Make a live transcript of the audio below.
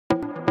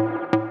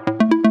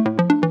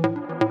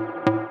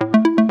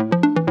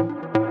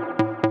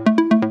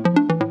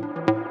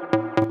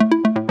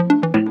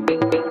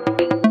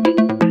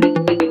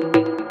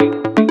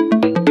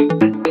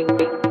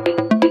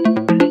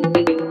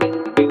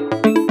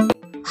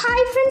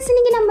friends,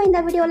 இன்னைக்கு நம்ம இந்த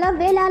வீடியோல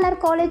Velalar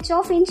College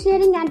of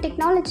Engineering and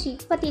Technology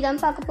பத்தி தான்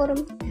பார்க்க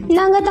போறோம்.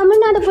 நாங்க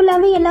தமிழ்நாடு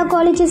ஃபுல்லாவே எல்லா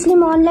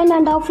காலேजेसலயும் ஆன்லைன்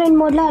அண்ட் ஆஃப்லைன்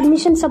மோட்ல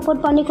அட்மிஷன்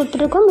சப்போர்ட் பண்ணி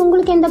கொடுத்துருக்கோம்.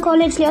 உங்களுக்கு எந்த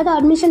காலேஜ்லயாவது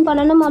அட்மிஷன்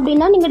பண்ணனும்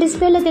அப்படினா நீங்க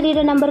டிஸ்ப்ளேல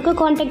தெரியுற நம்பருக்கு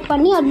कांटेक्ट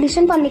பண்ணி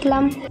அட்மிஷன்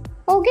பண்ணிக்கலாம்.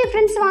 ஓகே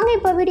फ्रेंड्स, வாங்க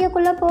இப்போ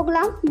வீடியோக்குள்ள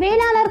போகலாம்.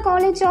 Velalar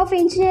College of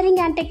Engineering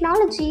and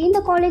Technology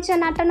இந்த college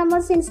an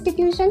autonomous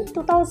institution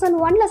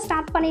 2001ல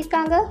start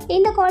பண்ணிருக்காங்க.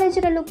 இந்த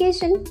காலேஜோட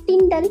லொகேஷன்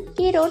திண்டல்,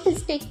 ஈரோடு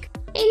டிஸ்ட்ரிக்ட்.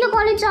 இந்த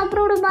college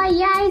approved by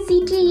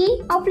AICTE,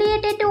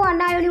 affiliated to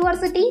Anna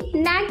University,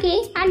 NAC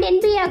and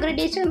NBA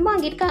accreditation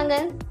வாங்கிருக்காங்க.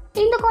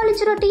 இந்த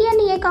காலேஜோட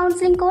TNA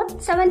கவுன்சிலிங் கோட்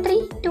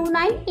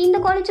 7329. இந்த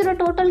காலேஜோட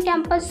டோட்டல்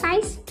கேம்பஸ்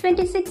சைஸ்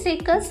 26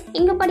 acres.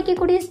 இங்க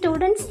படிக்கக்கூடிய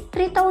students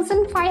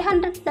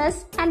 3500 plus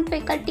and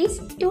faculties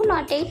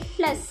 208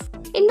 plus.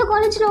 இந்த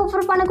காலேஜ்ல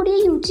ஆஃபர் பண்ணக்கூடிய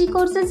UG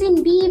courses in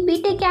BE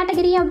BTech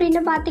category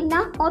அப்படின்னு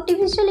பாத்தீங்கன்னா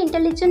artificial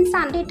intelligence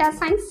and data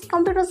science,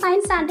 computer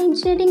science and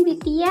engineering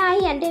with AI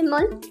and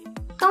ML,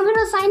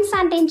 Computer Science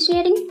and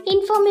Engineering,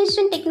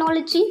 Information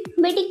Technology,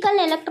 Medical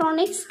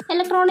Electronics,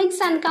 Electronics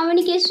and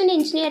Communication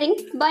Engineering,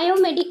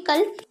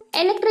 Biomedical,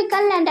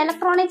 Electrical and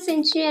Electronics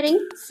Engineering,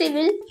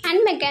 Civil and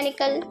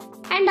Mechanical.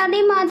 And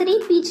அதே மாதிரி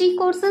PG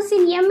courses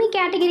in ME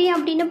category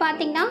அப்படின்னு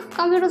பார்த்தீங்கன்னா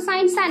Computer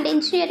Science and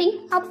Engineering,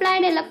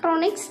 Applied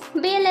Electronics,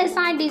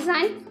 VLSI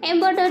Design,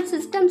 Embedded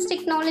Systems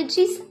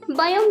Technologies,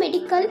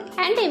 Biomedical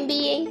and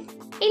MBA.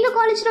 இந்த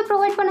காலேஜில்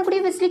provide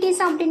பண்ணக்கூடிய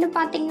facilities அப்படின்னு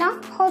பார்த்தீங்கன்னா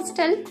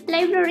hostel,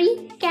 library,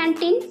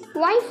 canteen,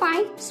 wifi,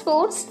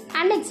 sports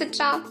and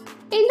etcetera.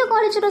 இந்த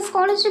காலேஜோட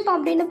ஸ்காலர்ஷிப்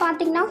அப்படின்னு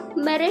பார்த்தீங்கன்னா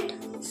merit,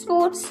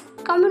 sports,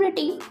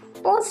 community,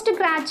 post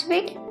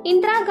graduate,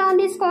 Indira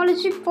Gandhi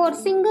scholarship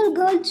for single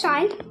girl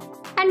child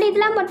and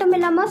இதெல்லாம் மட்டும்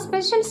இல்லாமல்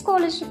ஸ்பெஷல்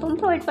ஸ்காலர்ஷிப்பும்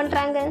ப்ரொவைட்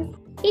பண்ணுறாங்க.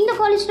 இந்த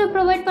காலேஜில்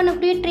ப்ரொவைட்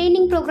பண்ணக்கூடிய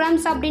ட்ரைனிங்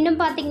ப்ரோக்ராம்ஸ் அப்படின்னு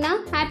பார்த்தீங்கன்னா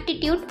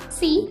aptitude,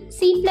 C++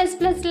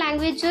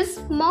 languages,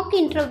 Mach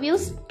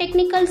interviews,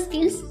 technical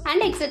skills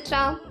and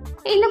etcetera.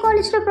 இந்த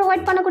காலேஜில்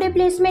ப்ரொவைட் பண்ணக்கூடிய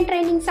பிளேஸ்மெண்ட்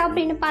ட்ரைனிங்ஸ்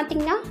அப்படின்னு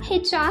பார்த்தீங்கன்னா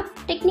HR,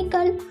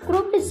 technical,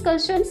 group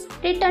discussions,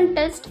 written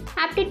test,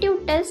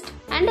 aptitude test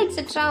and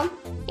etcetera.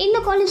 இந்த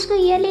காலேஜ்க்கு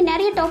இயர்லி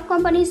நிறைய top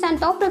companies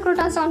and top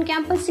recruiters on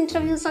campus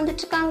interviews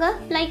வந்துட்டு இருக்காங்க.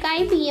 Like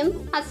IBM,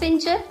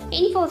 அசென்சர்,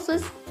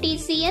 Infosys,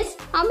 TCS,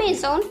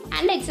 Amazon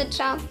and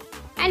etcetera.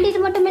 And இது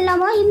மட்டும்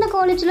இல்லாமல் இந்த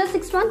காலேஜில்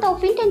 6 months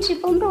ஆஃப்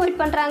இன்டர்ன்ஷிப்பும் ப்ரொவைட்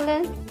பண்ணுறாங்க.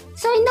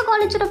 ஸோ இந்த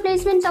காலேஜோட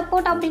பிளேஸ்மெண்ட்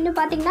சப்போர்ட் அப்படின்னு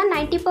பார்த்தீங்கன்னா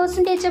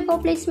 90% above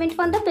பிளேஸ்மெண்ட்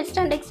வந்து பெஸ்ட்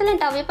அண்ட்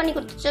எக்ஸலண்ட்டாகவே பண்ணி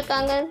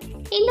கொடுத்துட்ருக்காங்க.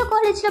 இந்த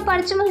காலேஜில்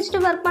படித்து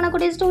முடிச்சுட்டு ஒர்க்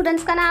பண்ணக்கூடிய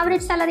ஸ்டூடெண்ட்ஸ்க்கான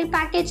ஆவரேஜ் சேலரி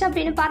பேக்கேஜ்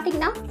அப்படின்னு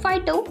பார்த்தீங்கன்னா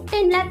 5 to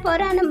 10 lakh per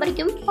annum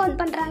வரைக்கும் earn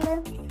பண்ணுறாங்க.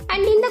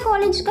 அண்ட் இந்த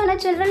காலேஜுக்கான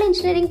ஜெனரல்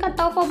இன்ஜினியரிங்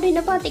கட் ஆஃப்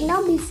அப்படின்னு பார்த்தீங்கன்னா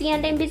BC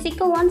and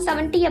MBCக்கு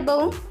 170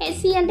 above,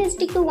 SC and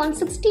STக்கு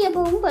 160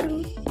 above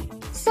வரும்.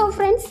 So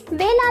friends,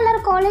 Velalar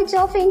College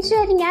of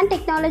Engineering and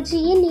Technology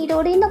in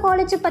Erode இந்த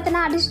காலேஜ்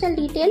பத்தின additional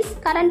details,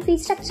 current fee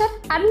structure,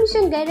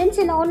 admission guidance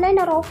in online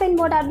or offline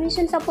mode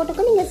admission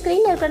சப்போர்ட்டுக்கு நீங்க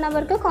ஸ்கிரீன்ல இருக்கிற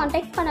நம்பருக்கு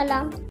கான்டாக்ட்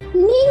பண்ணலாம்.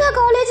 நீங்க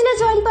காலேஜ்ல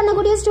ஜாயின்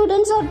பண்ணக்கூடிய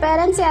ஸ்டூடெண்ட்ஸ் ஒரு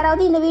பேரண்ட்ஸ்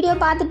யாராவது இந்த வீடியோ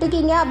பார்த்துட்டு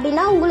இருக்கீங்க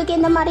அப்படின்னா உங்களுக்கு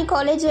எந்த மாதிரி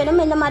காலேஜ் வேணும்,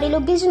 எந்த மாதிரி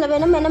லொகேஷன்ல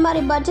வேணும், என்ன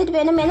மாதிரி பட்ஜெட்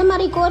வேணும், என்ன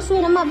மாதிரி கோர்ஸ்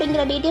வேணும்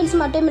அப்படிங்கிற டீடைல்ஸ்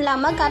மட்டும்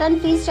இல்லாம கரண்ட்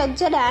ஃபீ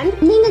ஸ்ட்ரக்சர் அண்ட்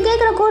நீங்க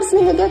கேட்குற கோர்ஸ்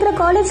நீங்க கேட்குற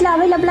காலேஜ்ல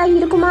அவைலபிளா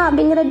இருக்குமா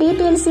அப்படிங்கிற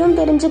டீடைல்ஸையும்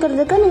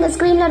தெரிஞ்சுக்கிறதுக்கு நீங்க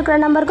ஸ்கிரீன்ல இருக்கிற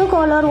நம்பருக்கு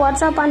கால் ஆர்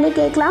வாட்ஸ்அப் பண்ணி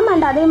கேட்கலாம்.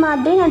 அண்ட் அதே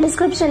மாதிரி நான்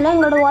டிஸ்கிரிப்ஷன்ல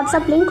எங்களோட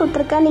வாட்ஸ்அப் லிங்க்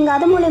கொடுத்துருக்கேன். நீங்க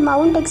அது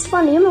மூலமாவும் டெக்ஸ்ட்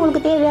பண்ணியும்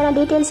உங்களுக்கு தேவையான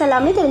டீடைல்ஸ்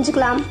எல்லாமே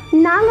தெரிஞ்சுக்கலாம்.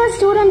 நாங்க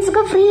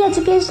ஸ்டூடெண்ட்ஸ்க்கு free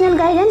educational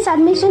guidance,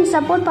 admission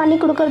support பண்ணி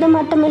கொடுக்கறது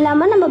மட்டும்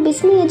இல்லாம நம்ம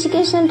பிஸ்மி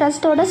எஜுகேஷன்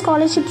ட்ரஸ்டோட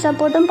ஸ்காலர்ஷிப்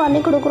சப்போர்ட்டும் பண்ணி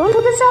கொடுக்குறோம்.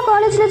 புதுசா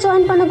காலேஜ்ல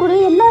ஜாயின்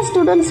பண்ணக்கூடிய எல்லா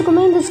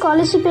ஸ்டூடெண்ட்ஸ்க்குமே இந்த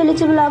ஸ்காலர்ஷிப்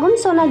எலிஜிபிள் ஆகும்.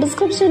 ஸோ நான்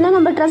டிஸ்கிரிப்ஷன்ல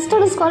நம்ம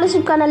ட்ரஸ்டோட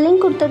ஸ்காலர்ஷிப்கான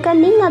லிங்க்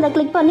கொடுத்துருக்கேன். நீங்க அதை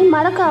கிளிக் பண்ணி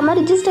மறக்காம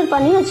ரிஜிஸ்டர்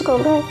பண்ணி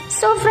வச்சுக்கோங்க.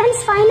 ஸோ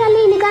ஃப்ரெண்ட்ஸ்,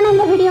 ஃபைனலி இன்னைக்கான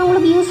இந்த வீடியோ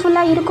உங்களுக்கு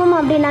யூஸ்ஃபுல்லா இருக்கும்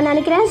அப்படின்னு நான்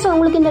நினைக்கிறேன். ஸோ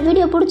உங்களுக்கு இந்த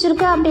வீடியோ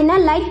பிடிச்சிருக்கு அப்படின்னா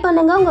லைக்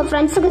பண்ணுங்க, உங்க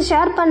ஃப்ரெண்ட்ஸுக்கு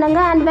ஷேர் பண்ணுங்க.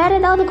 அண்ட் வேற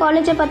ஏதாவது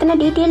காலேஜை பத்தின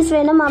டீடைல்ஸ்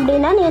வேணும்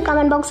அப்படின்னா நீங்க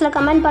கமெண்ட் பாக்ஸ்ல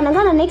கமெண்ட் பண்ணுங்க.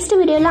 நான் நெக்ஸ்ட்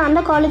வீடியோல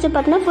அந்த காலேஜை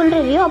பத்தின ஃபுல்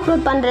ரிவ்யூ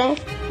அப்லோட் பண்றேன்.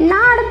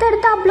 நான்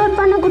அடுத்தடுத்து அப்லோட்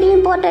பண்ணக்கூடிய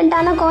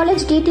இம்பார்ட்டன்டான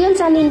காலேஜ்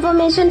டீடைல்ஸ் அண்ட்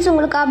இன்ஃபர்மேஷன்ஸ்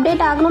உங்களுக்கு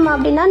அப்டேட் ஆகணும்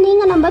அப்படின்னா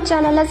நீங்க நம்ம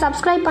சேனலை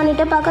சப்ஸ்கிரைப்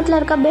பண்ணிட்டு பக்கத்துல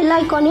இருக்க பெல்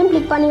ஐக்கானையும்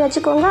கிளிக் பண்ணி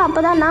வச்சுக்கோங்க.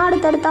 அப்பதான் நான்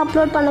அடுத்தடுத்து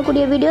அப்லோட்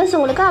பண்ணக்கூடிய வீடியோஸ்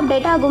உங்களுக்கு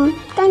அப்டேட் ஆகும்.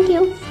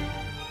 தேங்க்யூ.